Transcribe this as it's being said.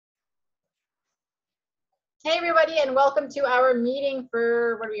Hey everybody, and welcome to our meeting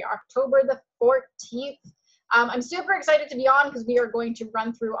for October the 14th. I'm super excited to be on because we are going to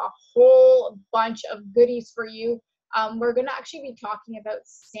run through a whole bunch of goodies for you. We're going to actually be talking about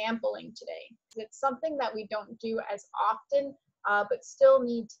sampling today. It's something that we don't do as often, but still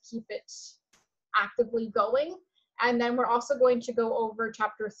need to keep it actively going. And then we're also going to go over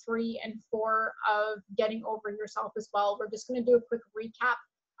chapter 3 and 4 of Getting Over Yourself as well. We're just going to do a quick recap.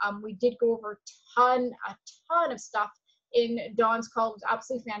 We did go over a ton of stuff in Dawn's call. It was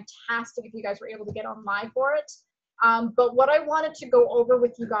absolutely fantastic if you guys were able to get on live for it. But what I wanted to go over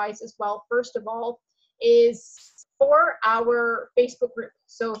with you guys as well, first of all, is for our Facebook group.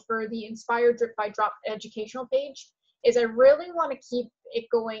 So for the Inspired Drip by Drop educational page, is I really want to keep it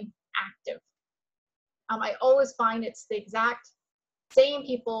going active. I always find it's the exact same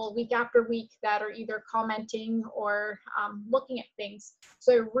people week after week that are either commenting or looking at things.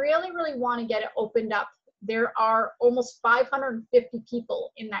 So I really want to get it opened up. There are almost 550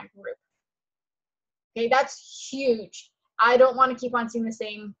 people in that group. Okay, that's huge. I don't want to keep on seeing the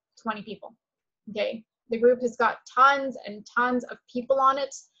same 20 people. Okay, the group has got tons and tons of people on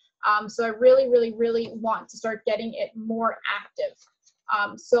it. So I really want to start getting it more active.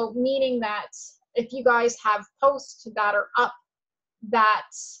 So meaning that if you guys have posts that are up, that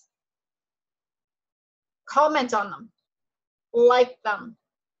comment on them, like them,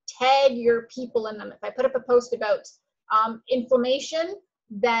 tag your people in them. If I put up a post about inflammation,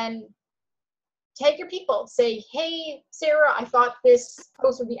 then tag your people. Say, hey, Sarah, I thought this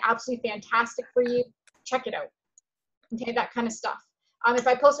post would be absolutely fantastic for you. Check it out. Okay, that kind of stuff. If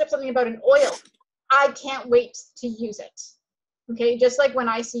I posted up something about an oil, I can't wait to use it. Okay, just like when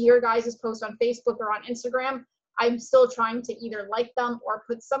I see your guys' post on Facebook or on Instagram, I'm still trying to either like them or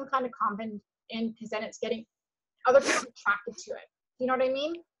put some kind of comment in, because then it's getting other people attracted to it. You know what I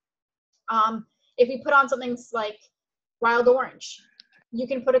mean? If you put on something like wild orange, you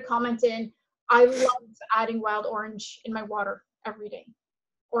can put a comment in, I love adding wild orange in my water every day.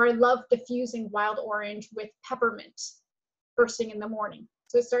 Or I love diffusing wild orange with peppermint first thing in the morning.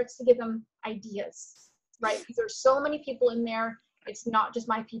 So it starts to give them ideas, right? Because there's so many people in there. It's not just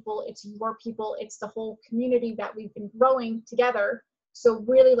my people, it's your people, it's the whole community that we've been growing together. So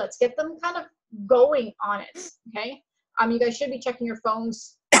really, let's get them kind of going on it, okay? You guys should be checking your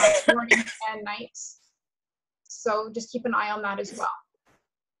phones morning and nights. So just keep an eye on that as well.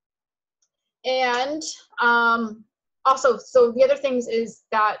 And also, so the other things is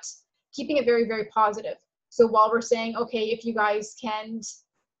that keeping it very positive. So while we're saying, okay, if you guys can,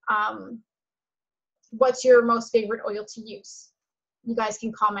 what's your most favorite oil to use? You guys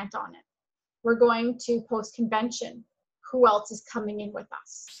can comment on it. We're going to post convention. Who else is coming in with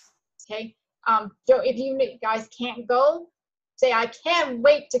us? Okay. So if you guys can't go, say, I can't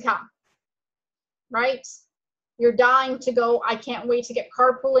wait to come. Right? You're dying to go. I can't wait to get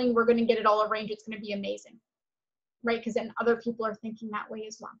carpooling. We're going to get it all arranged. It's going to be amazing. Right? Because then other people are thinking that way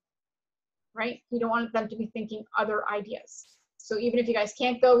as well. Right? You don't want them to be thinking other ideas. So even if you guys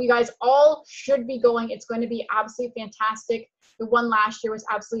can't go, you guys all should be going. It's going to be absolutely fantastic. The one last year was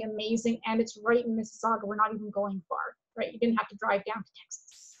absolutely amazing, and it's right in Mississauga. We're not even going far, right? You didn't have to drive down to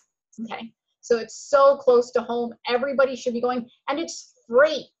Texas, okay? So it's so close to home. Everybody should be going, and it's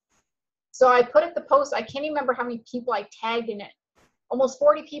free. So I put up the post. I can't even remember how many people I tagged in it. Almost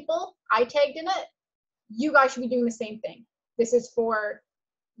 40 people I tagged in it. You guys should be doing the same thing. This is for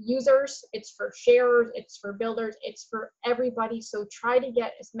users, it's for sharers, it's for builders, it's for everybody. So try to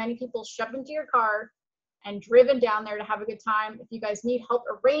get as many people shoved into your car and driven down there to have a good time. If you guys need help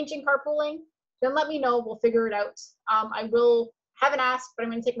arranging carpooling, then let me know. We'll figure it out. I haven't asked, but I'm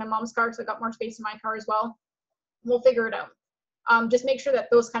going to take my mom's car, so I got more space in my car as well. We'll figure it out. Just make sure that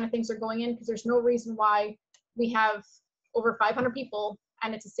those kind of things are going in, because there's no reason why we have over 500 people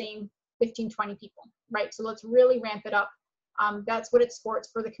and it's the same 15, 20 people, right? So let's really ramp it up. That's what it's for.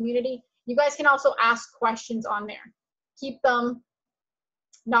 It's for the community. You guys can also ask questions on there. Keep them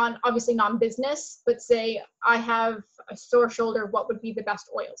obviously non-business, but say, I have a sore shoulder, what would be the best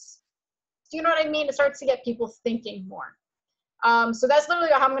oils? Do you know what I mean? It starts to get people thinking more. So that's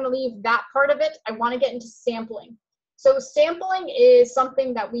literally how I'm going to leave that part of it. I want to get into sampling. So sampling is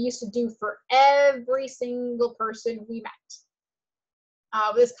something that we used to do for every single person we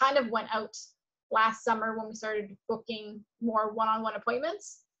met. This kind of went out last summer when we started booking more one-on-one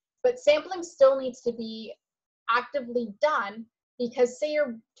appointments, but sampling still needs to be actively done, because say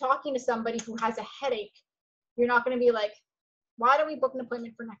you're talking to somebody who has a headache, you're not going to be like, why don't we book an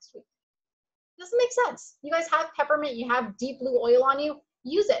appointment for next week? It doesn't make sense. You guys have peppermint, you have deep blue oil on you,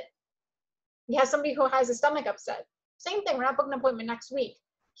 use it. You have somebody who has a stomach upset, same thing, we're not booking an appointment next week.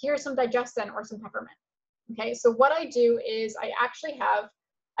 Here's some Digest or some peppermint. Okay, so what I do is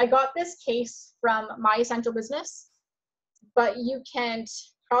I got this case from My Essential Business, but you can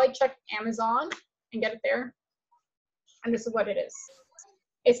probably check Amazon and get it there. And this is what it is.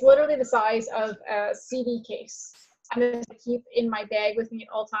 It's literally the size of a CD case. I'm going to keep in my bag with me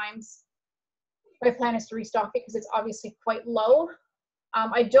at all times. My plan is to restock it because it's obviously quite low.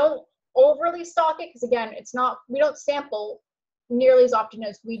 I don't overly stock it because, again, we don't sample nearly as often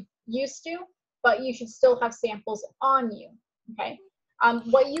as we used to, but you should still have samples on you, okay?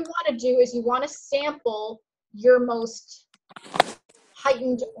 What you want to do is you want to sample your most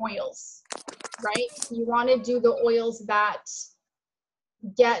heightened oils, right? You want to do the oils that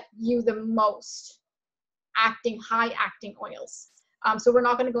get you the most high acting oils. So we're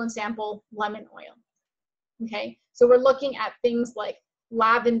not going to go and sample lemon oil, okay? So we're looking at things like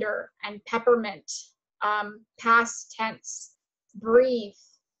lavender and peppermint, past tense, breathe,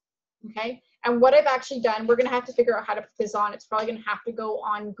 okay? And what I've actually done, we're going to have to figure out how to put this on. It's probably going to have to go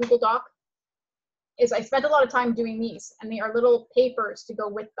on Google Doc. Is I spent a lot of time doing these, and they are little papers to go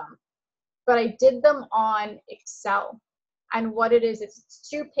with them. But I did them on Excel. And what it is, it's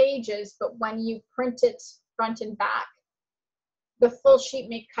 2 pages, but when you print it front and back, the full sheet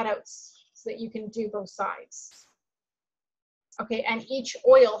make cutouts so that you can do both sides. Okay, and each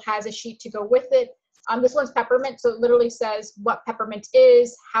oil has a sheet to go with it. This one's peppermint, so it literally says what peppermint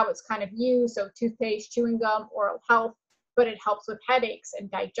is, how it's kind of used, so toothpaste, chewing gum, oral health, but it helps with headaches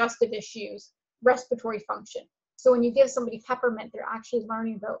and digestive issues, respiratory function. So when you give somebody peppermint, they're actually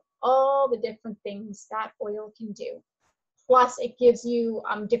learning about all the different things that oil can do. Plus, it gives you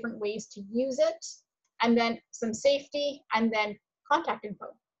different ways to use it, and then some safety, and then contact info.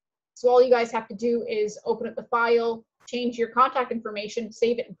 So all you guys have to do is open up the file, change your contact information,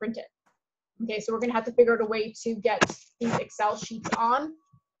 save it, and print it. Okay, so we're going to have to figure out a way to get these Excel sheets on.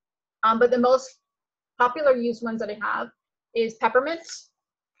 But the most popular used ones that I have is peppermint,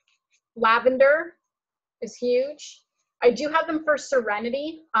 lavender is huge. I do have them for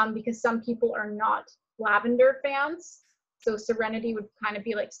Serenity because some people are not lavender fans. So Serenity would kind of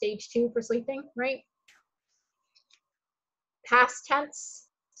be like stage 2 for sleeping, right? Past tense,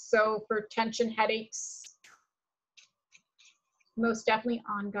 so for tension, headaches, most definitely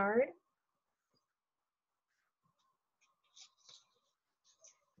On Guard.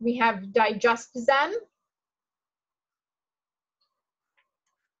 We have Digest Zen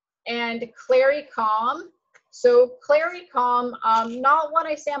and Claricalm. So Claricalm, not one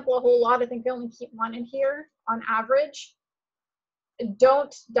I sample a whole lot. I think I only keep 1 in here on average.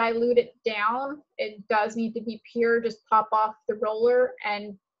 Don't dilute it down. It does need to be pure. Just pop off the roller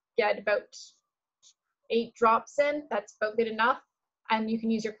and get about 8 drops in. That's about good enough. And you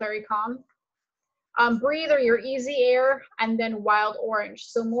can use your Claricalm. Breathe or your Easy Air, and then Wild Orange.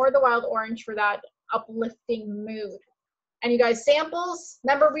 So more the Wild Orange for that uplifting mood. And you guys, samples,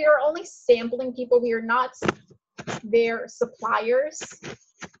 remember we are only sampling people. We are not their suppliers,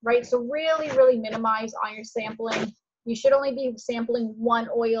 right? So really, really minimize on your sampling. You should only be sampling 1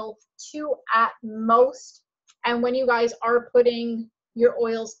 oil, 2 at most. And when you guys are putting your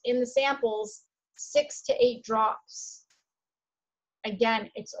oils in the samples, 6 to 8 drops. Again,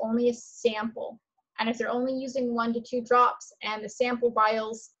 it's only a sample. And if they're only using 1 to 2 drops and the sample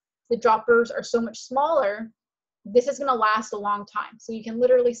vials, the droppers are so much smaller, this is going to last a long time. So you can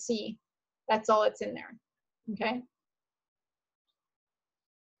literally see that's all it's in there. Okay.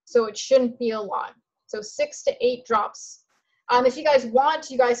 So it shouldn't be a lot. So 6 to 8 drops. If you guys want,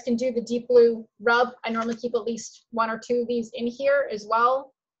 you guys can do the Deep Blue rub. I normally keep at least 1 or 2 of these in here as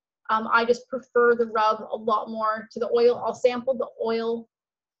well. I just prefer the rub a lot more to the oil. I'll sample the oil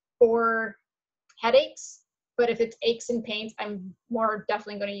for headaches, but if it's aches and pains, I'm more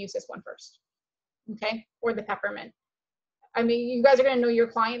definitely going to use this one first. Okay, or the peppermint. I mean, you guys are going to know your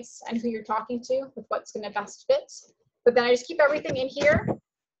clients and who you're talking to with what's going to best fit. But then I just keep everything in here.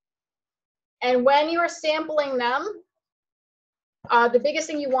 And when you are sampling them, the biggest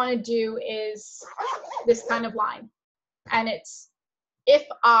thing you want to do is this kind of line. And it's, if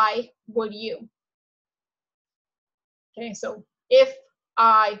I, would you. Okay, so if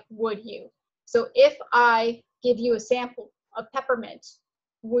I, would you. So if I give you a sample of peppermint,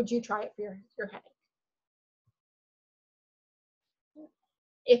 would you try it for your headache?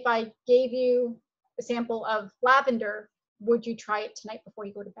 If I gave you a sample of lavender, would you try it tonight before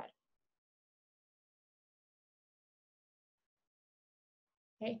you go to bed?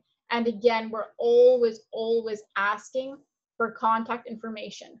 Okay, and again, we're always asking for contact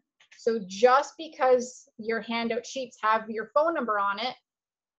information. So just because your handout sheets have your phone number on it,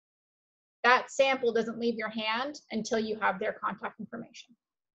 that sample doesn't leave your hand until you have their contact information.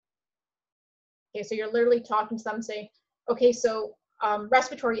 Okay, so you're literally talking to them, say, okay, so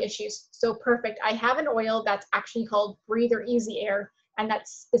respiratory issues. So perfect. I have an oil that's actually called Breather Easy Air, and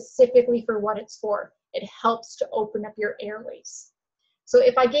that's specifically for what it's for. It helps to open up your airways. So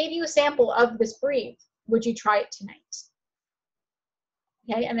if I gave you a sample of this Breathe, would you try it tonight?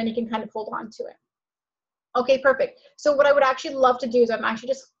 Okay, and then you can kind of hold on to it. Okay, perfect. So what I would actually love to do is I'm actually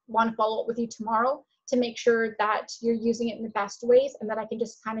just want to follow up with you tomorrow to make sure that you're using it in the best ways and that I can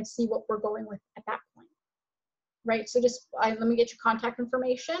just kind of see what we're going with at that point. Right, so just let me get your contact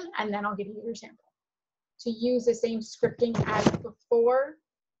information and then I'll give you your sample. To use the same scripting as before,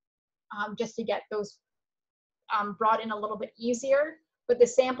 just to get those brought in a little bit easier, but the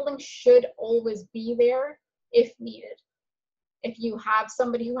sampling should always be there if needed. If you have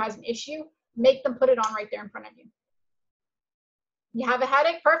somebody who has an issue, make them put it on right there in front of you. You have a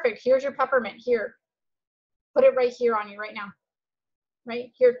headache? Perfect. Here's your peppermint. Here. Put it right here on you right now.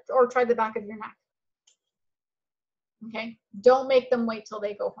 Right here, or try the back of your neck. Okay? Don't make them wait till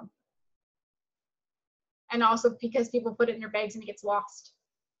they go home. And also because people put it in their bags and it gets lost.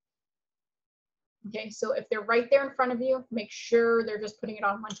 Okay, so if they're right there in front of you, make sure they're just putting it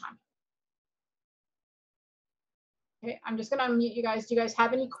on one time. Okay, I'm just gonna unmute you guys. Do you guys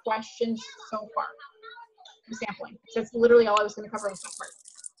have any questions so far? I'm sampling. So that's literally all I was gonna cover with that part.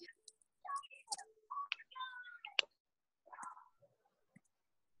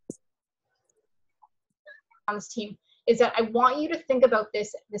 On this team is that I want you to think about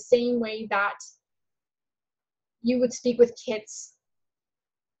this the same way that you would speak with kids.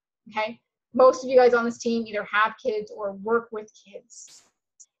 Okay, most of you guys on this team either have kids or work with kids,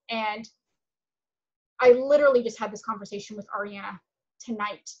 and I literally just had this conversation with Ariana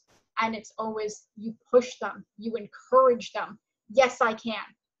tonight, and it's always you push them, you encourage them. Yes, I can.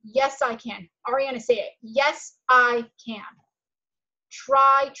 Yes, I can. Ariana, say it. Yes, I can.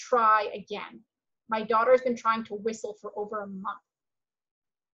 Try again. My daughter's been trying to whistle for over a month.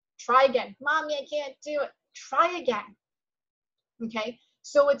 Try again. Mommy, I can't do it. Try again. Okay?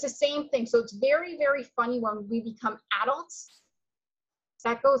 So it's the same thing. So it's very, very funny when we become adults,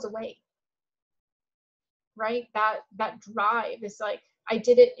 that goes away. Right? That drive is like, I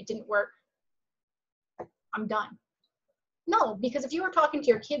did it, it didn't work. I'm done. No, because if you were talking to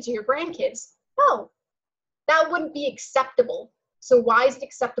your kids or your grandkids, no, that wouldn't be acceptable. So why is it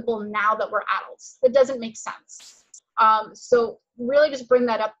acceptable now that we're adults? That doesn't make sense. So really just bring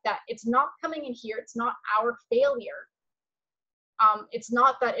that up, that it's not coming in here. It's not our failure. It's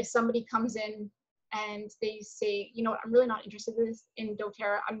not that if somebody comes in and they say, you know what, I'm really not interested in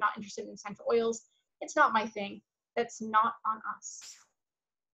doTERRA. I'm not interested in essential oils. It's not my thing. That's not on us.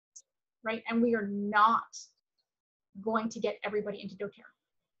 Right? And we are not going to get everybody into doTERRA.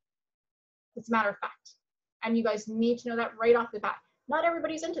 It's a matter of fact. And you guys need to know that right off the bat. Not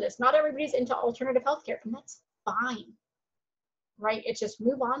everybody's into this. Not everybody's into alternative healthcare, and that's fine, right? It's just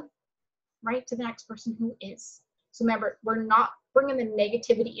move on, right, to the next person who is. So remember, we're not bringing the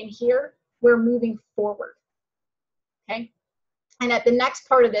negativity in here. We're moving forward, okay? And at the next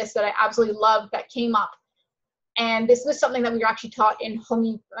part of this that I absolutely love that came up, and this was something that we were actually taught in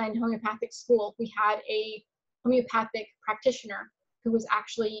homeopathic school. We had a homeopathic practitioner who was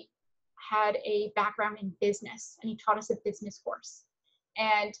actually had a background in business, and he taught us a business course.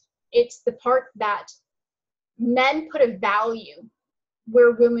 And it's the part that men put a value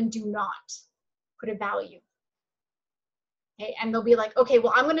where women do not put a value. Okay, and they'll be like, okay,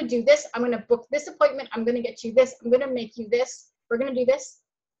 well, I'm going to do this. I'm going to book this appointment. I'm going to get you this. I'm going to make you this. We're going to do this,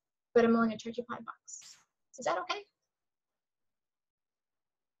 but I'm only going to charge you $5. Is that okay?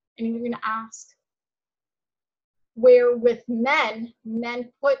 And you're going to ask. Where with men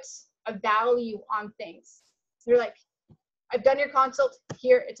put a value on things. They're like, I've done your consult,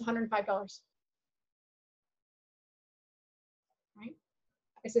 here, it's $105. Right?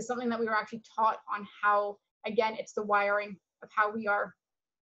 This is something that we were actually taught on how, again, it's the wiring of how we are.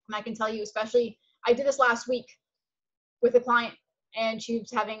 And I can tell you, especially, I did this last week with a client, and she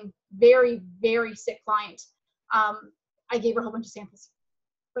was having very, very sick client. I gave her a whole bunch of samples.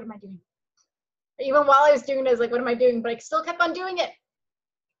 What am I doing? Even while I was doing it, I was like, what am I doing? But I still kept on doing it,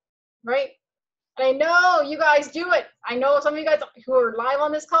 right? And I know you guys do it. I know some of you guys who are live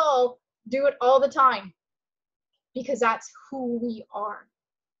on this call do it all the time, because that's who we are.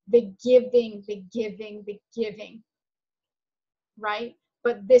 The giving, the giving, the giving, right?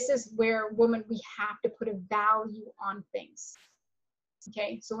 But this is where, women, we have to put a value on things.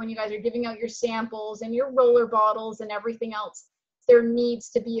 Okay, so when you guys are giving out your samples and your roller bottles and everything else, there needs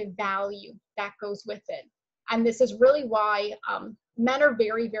to be a value that goes with it. And this is really why men are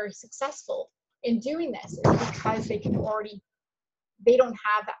very, very successful in doing this, is because they can already They don't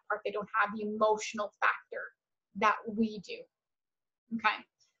have that part. They don't have the emotional factor that we do. Okay.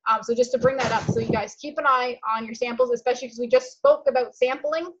 So just to bring that up, so you guys keep an eye on your samples, especially because we just spoke about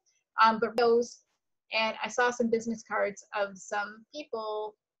sampling, but those, and I saw some business cards of some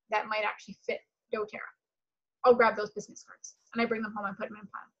people that might actually fit doTERRA. I'll grab those business cards and I bring them home and put them in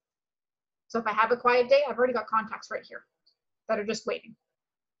pile. So if I have a quiet day, I've already got contacts right here that are just waiting.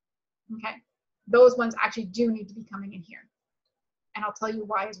 Okay. Those ones actually do need to be coming in here. And I'll tell you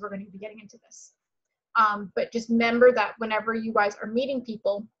why as we're going to be getting into this. But just remember that whenever you guys are meeting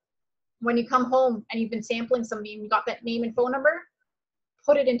people, when you come home and you've been sampling somebody and you got that name and phone number,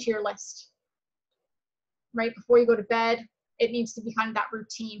 put it into your list. Right before you go to bed, it needs to be kind of that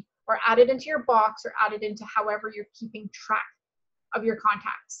routine, or add it into your box, or add it into however you're keeping track of your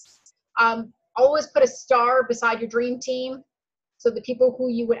contacts. Always put a star beside your dream team. So the people who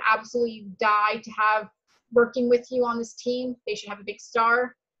you would absolutely die to have working with you on this team, they should have a big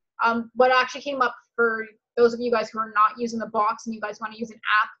star. What actually came up for those of you guys who are not using the box and you guys want to use an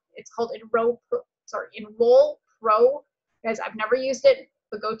app, it's called Enroll Pro. Guys, I've never used it,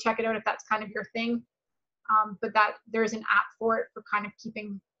 but go check it out if that's kind of your thing. But that there's an app for it for kind of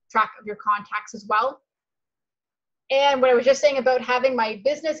keeping track of your contacts as well. And what I was just saying about having my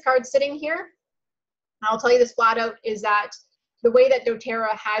business card sitting here, I'll tell you this flat out, is that the way that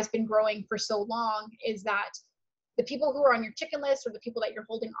doTERRA has been growing for so long is that the people who are on your chicken list, or the people that you're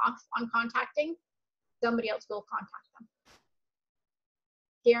holding off on contacting, somebody else will contact them.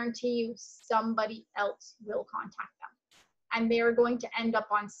 Guarantee you somebody else will contact them. And they're going to end up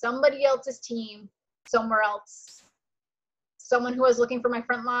on somebody else's team somewhere else. Someone who was looking for my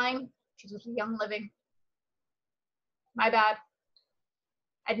front line, she's with Young Living. My bad.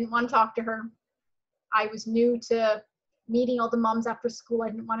 I didn't want to talk to her. I was new to meeting all the moms after school. I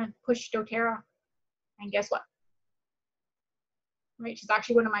didn't want to push doTERRA. And guess what? Right, she's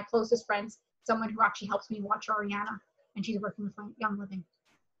actually one of my closest friends, someone who actually helps me watch Ariana, and she's working with Young Living.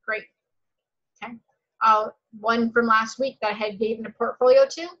 Great. Okay. One from last week that I had given a portfolio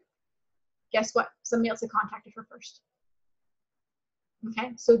to, guess what? Somebody else had contacted her first.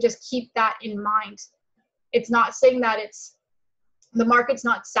 Okay, so just keep that in mind. It's not saying that the market's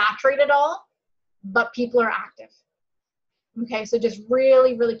not saturated at all, but people are active. Okay, so just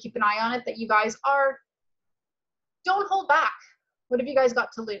really, really keep an eye on it, that you guys don't hold back. What have you guys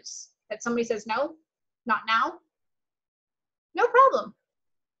got to lose? That somebody says no, not now? No problem,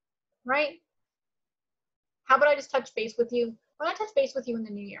 right? How about I just touch base with you? Why don't I touch base with you in the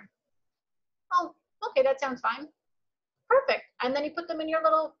new year? Oh, okay, that sounds fine. Perfect. And then you put them in your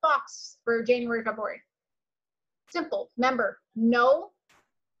little box for January, February. Simple. Remember, no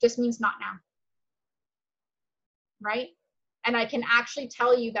just means not now, right? And I can actually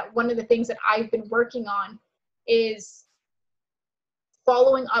tell you that one of the things that I've been working on is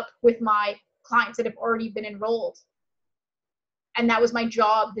following up with my clients that have already been enrolled. And that was my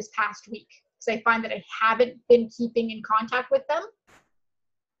job this past week, because I find that I haven't been keeping in contact with them.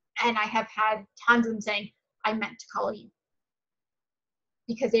 And I have had tons of them saying, I meant to call you.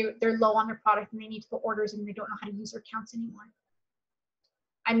 Because they're low on their product and they need to put orders and they don't know how to use their accounts anymore.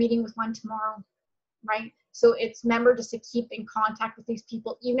 I'm meeting with one tomorrow, right? So it's remember just to keep in contact with these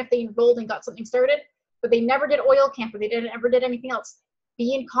people, even if they enrolled and got something started, but they never did oil camp or they ever did anything else.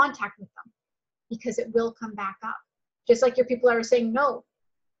 Be in contact with them, because it will come back up. Just like your people that are saying no,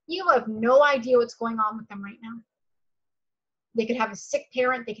 you have no idea what's going on with them right now. They could have a sick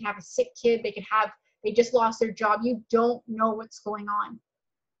parent, they could have a sick kid, they just lost their job. You don't know what's going on.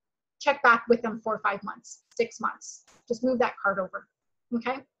 Check back with them 4 or 5 months, 6 months. Just move that card over,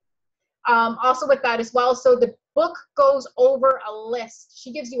 okay? Also with that as well, so the book goes over a list.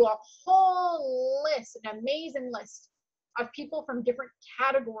 She gives you a whole list, an amazing list of people from different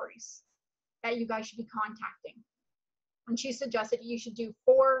categories that you guys should be contacting. And she suggested you should do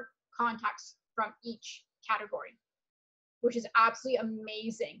 4 contacts from each category, which is absolutely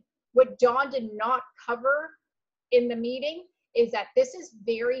amazing. What Dawn did not cover in the meeting is that this is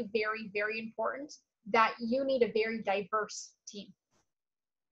very, very, very important, that you need a very diverse team.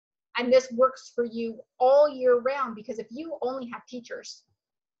 And this works for you all year round, because if you only have teachers,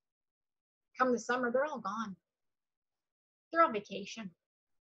 come the summer, they're all gone. They're on vacation.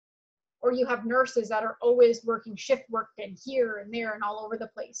 Or you have nurses that are always working shift work and here and there and all over the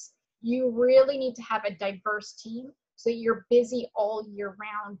place. You really need to have a diverse team so you're busy all year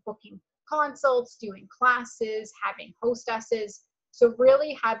round, booking consults, doing classes, having hostesses. So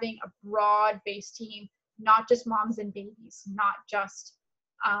really having a broad-based team, not just moms and babies, not just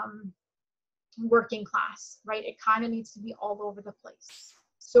working class, right? It kind of needs to be all over the place.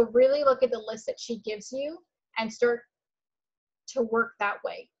 So really look at the list that she gives you and start to work that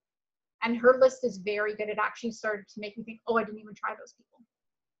way. And her list is very good. It actually started to make me think, oh, I didn't even try those people.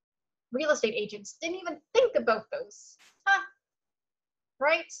 Real estate agents, didn't even think about those. Huh.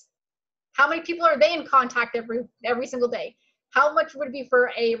 Right? How many people are they in contact every single day? How much would it be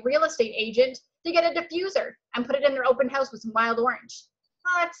for a real estate agent to get a diffuser and put it in their open house with some wild orange?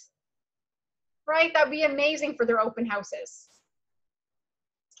 What? Right? That'd be amazing for their open houses.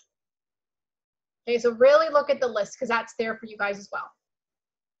 Okay, so really look at the list because that's there for you guys as well.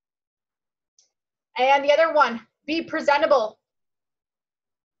 And the other one, be presentable.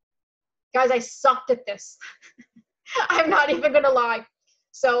 Guys, I sucked at this. I'm not even gonna lie.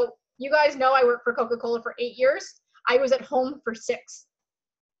 So you guys know I worked for Coca-Cola for 8 years. I was at home for 6.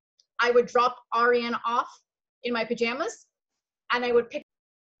 I would drop Ariane off in my pajamas and I would pick.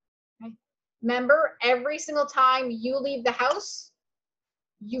 Okay. Remember, every single time you leave the house,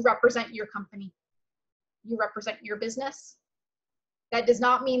 you represent your company. You represent your business. That does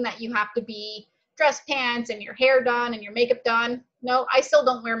not mean that you have to be dress pants and your hair done and your makeup done. No, I still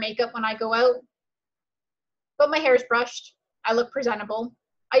don't wear makeup when I go out, but my hair is brushed. I look presentable.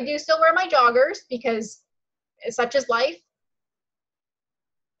 I do still wear my joggers because such is life,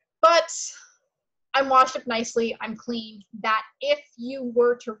 but I'm washed up nicely. I'm clean. That if you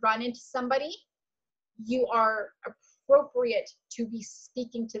were to run into somebody, you are appropriate to be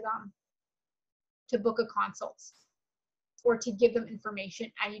speaking to them, to book a consult, or to give them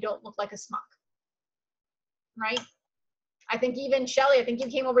information, and you don't look like a smuck, right? I think even Shelly, I think you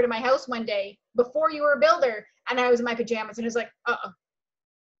came over to my house one day before you were a builder, and I was in my pajamas, and it was like,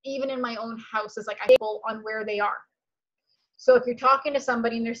 even in my own house, it's like I'm able on where they are. So if you're talking to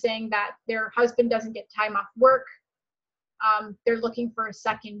somebody and they're saying that their husband doesn't get time off work, they're looking for a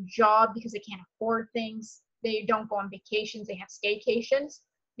second job because they can't afford things, they don't go on vacations, they have staycations,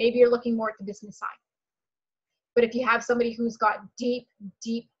 maybe you're looking more at the business side. But if you have somebody who's got deep,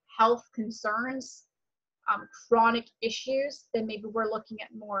 deep health concerns, chronic issues, then maybe we're looking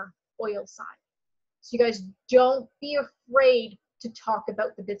at more oil side. So you guys don't be afraid to talk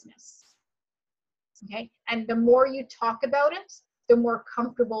about the business. Okay, and the more you talk about it, the more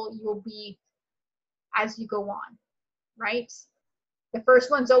comfortable you will be as you go on, right? The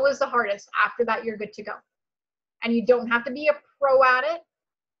first one's always the hardest. After that, you're good to go. And you don't have to be a pro at it.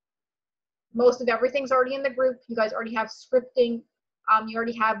 Most of everything's already in the group. You guys already have scripting. You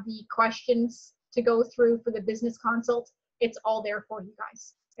already have the questions to go through for the business consult. It's all there for you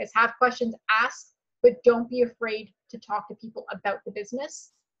guys. You guys have questions, ask, but don't be afraid to talk to people about the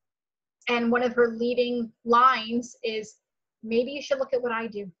business. And one of her leading lines is, maybe you should look at what I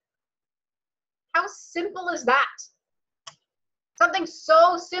do. How simple is that? Something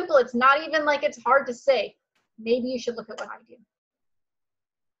so simple, it's not even like it's hard to say. Maybe you should look at what I do.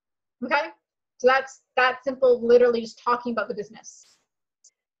 Okay? So that's that simple, literally just talking about the business.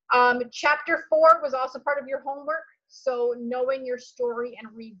 Chapter 4 was also part of your homework. So knowing your story and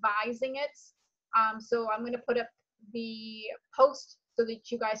revising it. So I'm going to put up the post so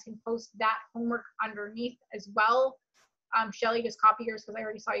that you guys can post that homework underneath as well. Shelly, just copy yours because I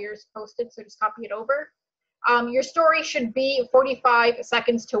already saw yours posted, so just copy it over. Your story should be 45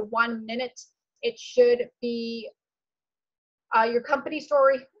 seconds to 1 minute. It should be your company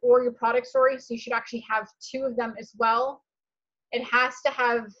story or your product story, so you should actually have 2 of them as well. It has to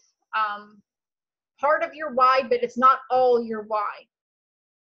have part of your why, but it's not all your why.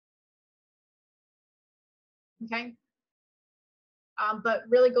 Okay? But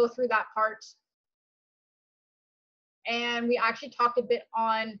really go through that part. And we actually talked a bit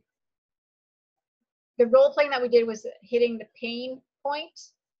on the role playing that we did was hitting the pain point.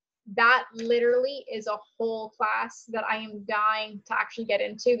 That literally is a whole class that I am dying to actually get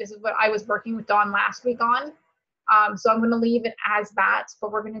into. This is what I was working with Dawn last week on. So I'm going to leave it as that,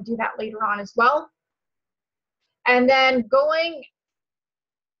 but we're going to do that later on as well. And then going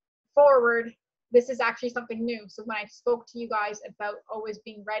forward, this is actually something new. So when I spoke to you guys about always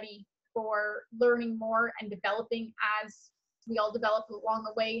being ready for learning more and developing as we all develop along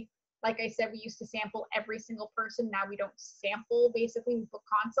the way, like I said, we used to sample every single person. Now we don't sample, basically, we book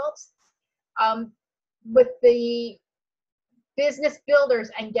consults. With the business builders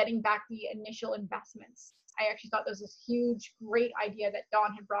and getting back the initial investments, I actually thought this was a huge, great idea that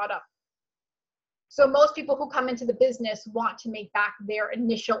Dawn had brought up. So most people who come into the business want to make back their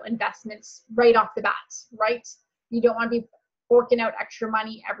initial investments right off the bat, right? You don't want to be forking out extra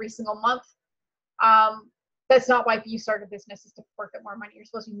money every single month. That's not why you start a business, is to fork out more money. You're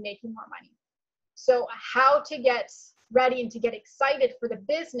supposed to be making more money. So how to get ready and to get excited for the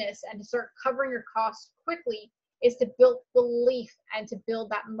business and to start covering your costs quickly is to build belief and to build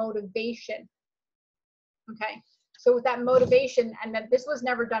that motivation. Okay, So with that motivation, and that this was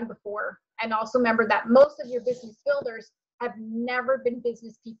never done before, and also remember that most of your business builders have never been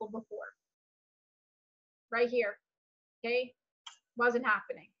business people before. Right here, okay? Wasn't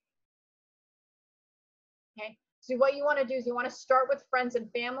happening. Okay, so what you want to do is you want to start with friends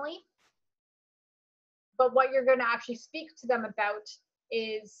and family, but what you're going to actually speak to them about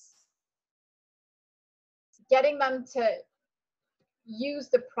is getting them to use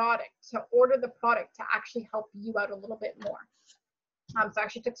the product, to order the product to actually help you out a little bit more. So I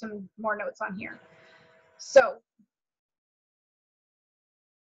actually took some more notes on here. So,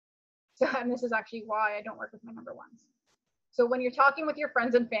 and this is actually why I don't work with my number ones. So when you're talking with your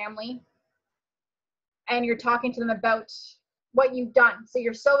friends and family and you're talking to them about what you've done, so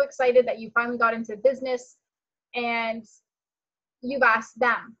you're so excited that you finally got into business and you've asked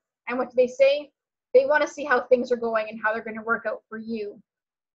them, and what do they say? They want to see how things are going and how they're going to work out for you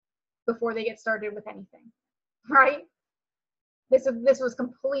before they get started with anything, right? This was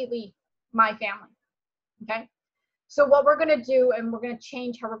completely my family, okay? So what we're going to do, and we're going to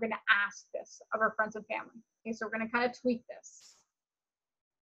change how we're going to ask this of our friends and family. Okay, so we're going to kind of tweak this.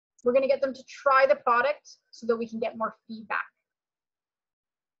 We're going to get them to try the product so that we can get more feedback.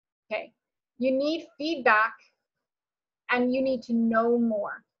 Okay, you need feedback and you need to know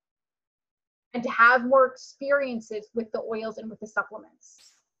more and to have more experiences with the oils and with the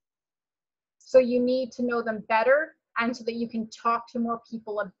supplements. So you need to know them better and so that you can talk to more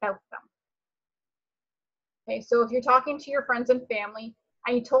people about them. Okay, so if you're talking to your friends and family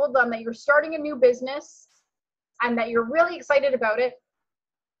and you told them that you're starting a new business and that you're really excited about it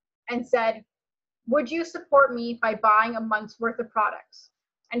and said, would you support me by buying a month's worth of products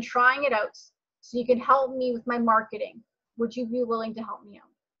and trying it out so you can help me with my marketing? Would you be willing to help me out?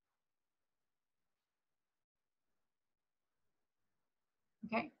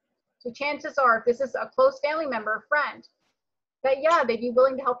 Okay, so chances are if this is a close family member or friend, that yeah, they'd be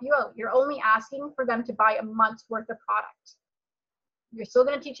willing to help you out. You're only asking for them to buy a month's worth of product. You're still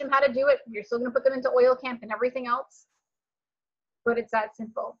going to teach them how to do it. You're still going to put them into oil camp and everything else, but it's that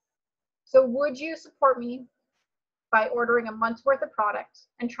simple. So would you support me by ordering a month's worth of product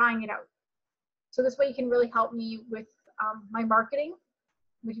and trying it out? So this way you can really help me with my marketing.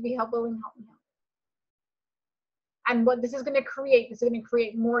 Would you be willing to help me out? And what this is going to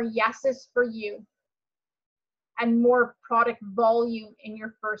create more yeses for you and more product volume in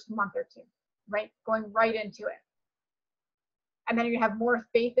your first month or two, right? Going right into it. And then you're going to have more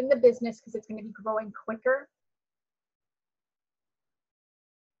faith in the business because it's going to be growing quicker.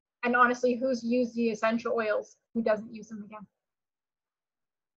 And honestly, who's used the essential oils? Who doesn't use them again?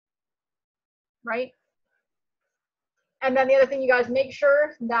 Right? And then the other thing, you guys, make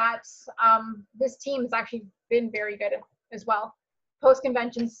sure that this team has actually been very good as well.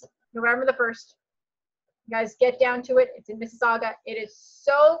 Post-conventions, November the 1st. You guys get down to it. It's in Mississauga. It is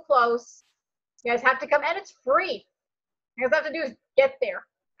so close. You guys have to come, and it's free. You guys have to do is get there.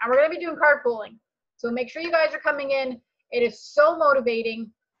 And we're going to be doing carpooling. So make sure you guys are coming in. It is so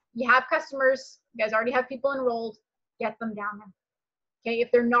motivating. You have customers. You guys already have people enrolled. Get them down there. Okay,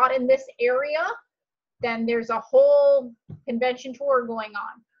 if they're not in this area, then there's a whole convention tour going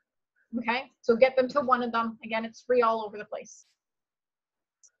on. Okay, so get them to one of them. Again, it's free all over the place.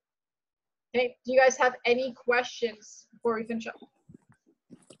 Okay, do you guys have any questions before we finish up?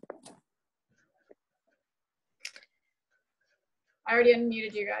 I already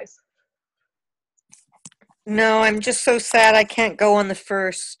unmuted you guys. No, I'm just so sad I can't go on the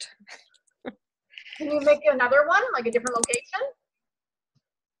 1st. Can you make another one, like a different location?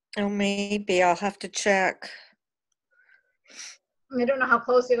 Oh, maybe. I'll have to check. I don't know how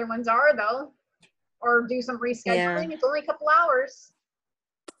close the other ones are, though. Or do some rescheduling. Yeah. It's only a couple hours.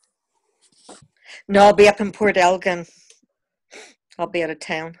 No, I'll be up in Port Elgin. I'll be out of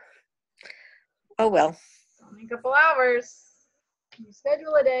town. Oh, well. Only a couple hours. You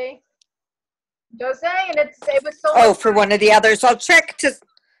schedule a day. Just saying, it was so. Oh, for one of the others. I'll check to.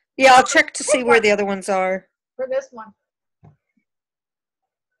 Yeah, I'll check to see where the other ones are. For this one.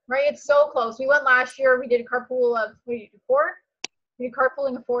 Right, it's so close. We went last year. We did a carpool of 4. We did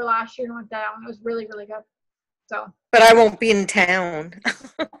carpooling of 4 last year and went down. It was really, really good. So. But I won't be in town.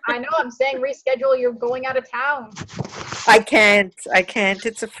 I know. I'm saying reschedule. You're going out of town. I can't.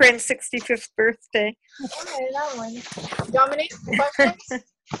 It's a friend's 65th birthday. Okay, that one. Dominique, questions?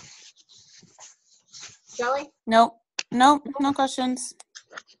 Shelly? Nope. No questions.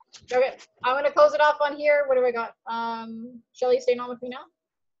 Okay, I'm gonna close it off on here. What do I got? Shelly, staying on with me now?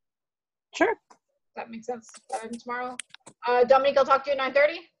 Sure. That makes sense. Better than tomorrow. Dominique, I'll talk to you at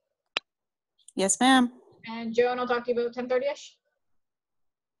 9:30. Yes, ma'am. And Joan, I'll talk to you about 10:30ish.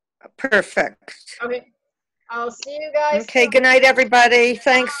 Perfect. Okay. I'll see you guys Okay, soon. good night, everybody.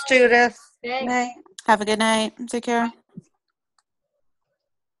 Thanks, Judith. Thanks. Night. Have a good night. Take care.